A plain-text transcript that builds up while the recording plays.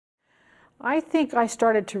I think I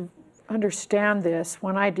started to understand this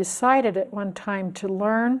when I decided at one time to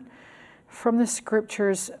learn from the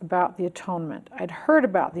scriptures about the atonement. I'd heard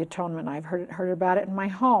about the atonement. I've heard about it in my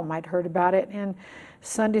home. I'd heard about it in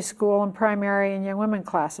Sunday school and primary and young women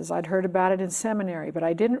classes. I'd heard about it in seminary, but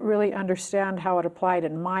I didn't really understand how it applied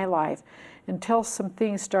in my life until some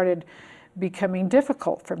things started becoming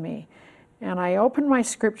difficult for me. And I opened my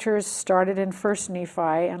scriptures, started in 1 Nephi,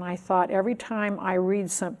 and I thought every time I read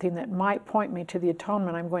something that might point me to the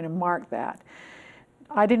atonement, I'm going to mark that.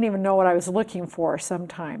 I didn't even know what I was looking for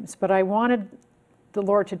sometimes, but I wanted the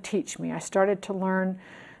Lord to teach me. I started to learn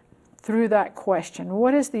through that question,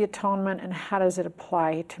 what is the atonement and how does it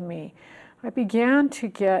apply to me? I began to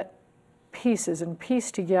get pieces and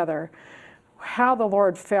piece together how the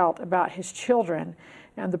Lord felt about his children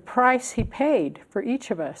and the price he paid for each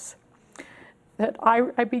of us. That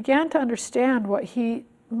I began to understand what he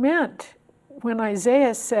meant when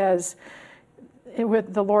Isaiah says,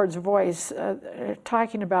 with the Lord's voice,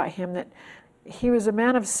 talking about him, that he was a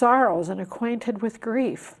man of sorrows and acquainted with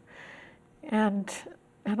grief. And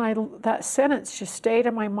that sentence just stayed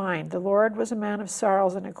in my mind. The Lord was a man of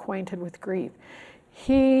sorrows and acquainted with grief.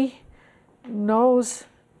 He knows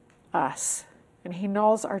us, and he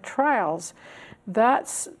knows our trials.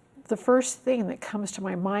 That's the first thing that comes to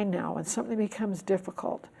my mind now when something becomes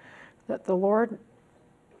difficult, that the Lord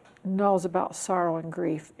knows about sorrow and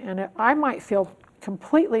grief. And I might feel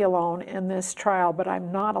completely alone in this trial, but I'm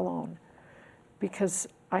not alone because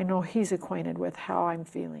I know he's acquainted with how I'm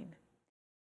feeling.